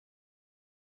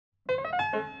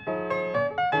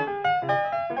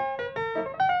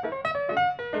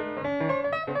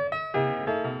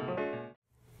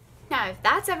Now, if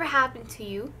that's ever happened to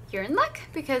you, you're in luck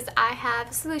because I have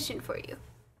a solution for you.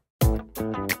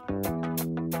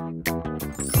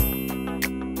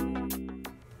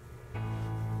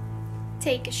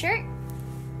 Take a shirt,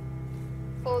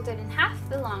 fold it in half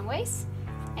the long ways,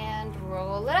 and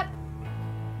roll it up.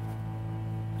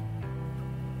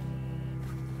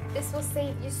 This will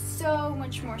save you so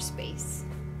much more space.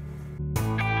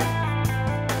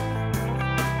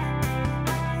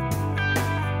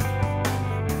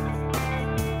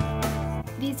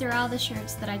 These are all the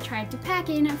shirts that I tried to pack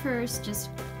in at first, just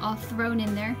all thrown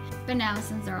in there. But now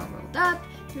since they're all rolled up,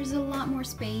 there's a lot more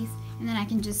space, and then I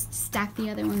can just stack the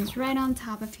other ones right on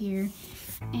top of here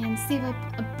and save up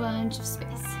a bunch of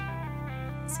space.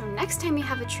 So next time you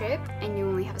have a trip and you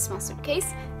only have a small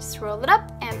suitcase, just roll it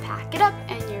up and pack it up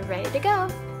and you're ready to go.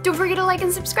 Don't forget to like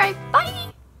and subscribe.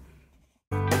 Bye!